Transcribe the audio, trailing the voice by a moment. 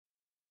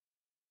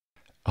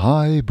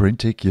Hi,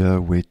 BrenTech here,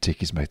 where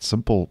tech is made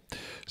simple.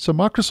 So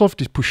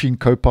Microsoft is pushing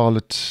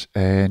Copilot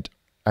and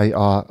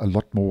AI a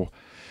lot more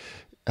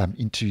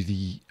into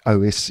the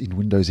OS in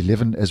Windows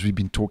 11, as we've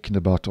been talking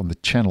about on the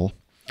channel.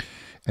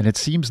 And it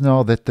seems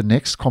now that the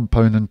next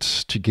component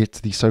to get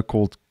the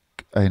so-called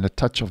and a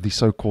touch of the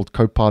so-called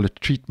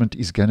Copilot treatment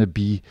is going to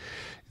be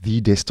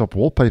the desktop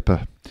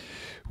wallpaper,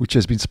 which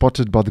has been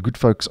spotted by the good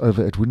folks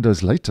over at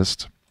Windows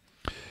Latest,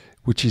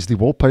 which is the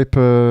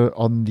wallpaper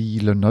on the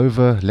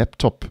Lenovo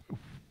laptop,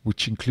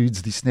 which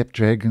includes the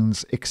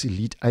Snapdragon's X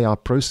Elite AI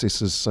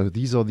processors. So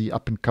these are the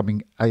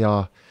up-and-coming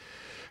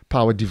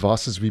AI-powered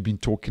devices we've been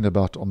talking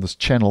about on this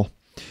channel.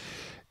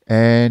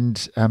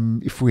 And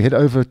if we head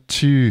over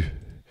to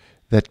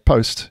that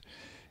post,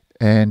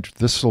 and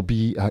this will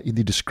be in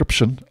the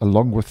description,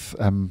 along with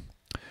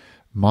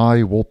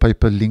my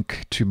wallpaper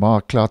link to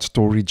my cloud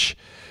storage,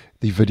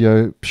 the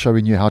video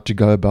showing you how to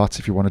go about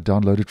if you want to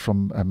download it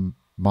from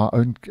my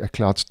own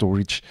cloud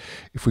storage.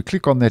 If we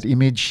click on that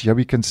image, here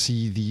we can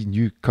see the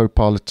new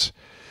Copilot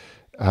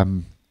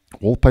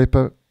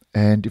wallpaper.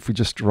 And if we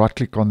just right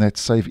click on that,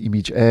 save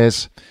image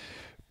as,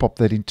 pop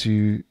that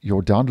into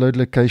your download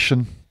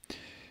location.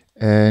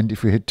 And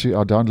if we head to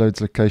our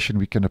downloads location,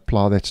 we can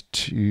apply that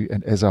to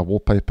and as our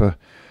wallpaper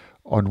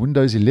on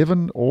Windows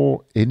 11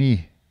 or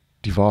any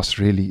device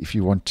really, if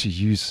you want to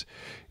use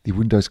the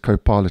Windows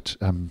Copilot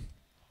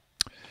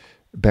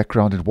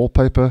background and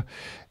wallpaper.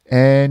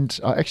 And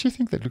I actually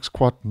think that looks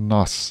quite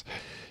nice.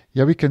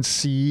 Here we can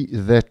see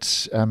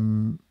that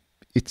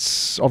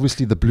it's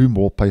obviously the Bloom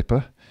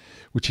wallpaper,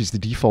 which is the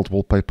default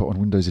wallpaper on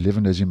Windows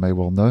 11, as you may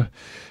well know.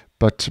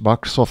 But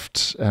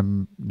Microsoft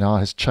now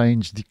has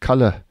changed the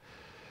color,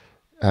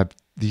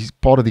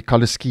 part of the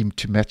color scheme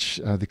to match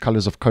the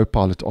colors of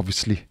Copilot,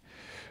 obviously,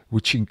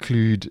 which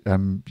include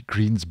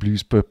greens,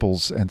 blues,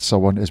 purples, and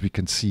so on, as we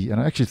can see. And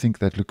I actually think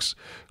that looks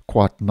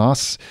quite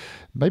nice.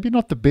 Maybe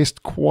not the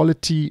best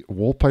quality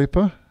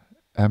wallpaper.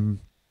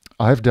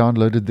 I have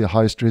downloaded the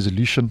highest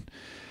resolution,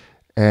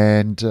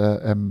 and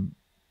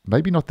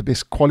maybe not the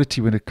best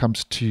quality when it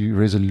comes to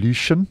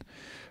resolution,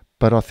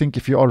 but I think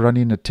if you are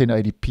running a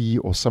 1080p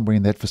or somewhere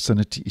in that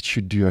vicinity, it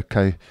should do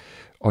okay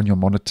on your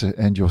monitor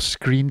and your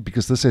screen,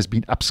 because this has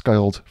been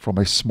upscaled from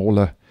a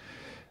smaller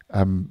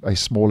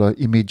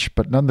image.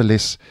 But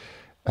nonetheless,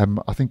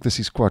 I think this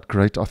is quite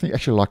great. I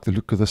actually like the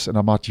look of this, and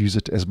I might use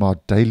it as my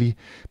daily.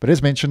 But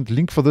as mentioned,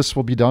 link for this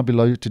will be down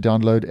below to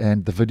download,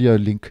 and the video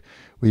link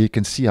where you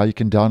can see how you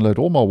can download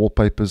all my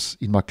wallpapers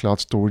in my cloud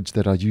storage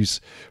that I use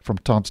from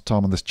time to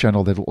time on this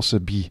channel. That will also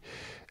be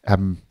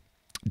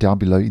down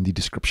below in the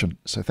description.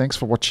 So thanks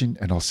for watching,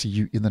 and I'll see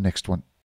you in the next one.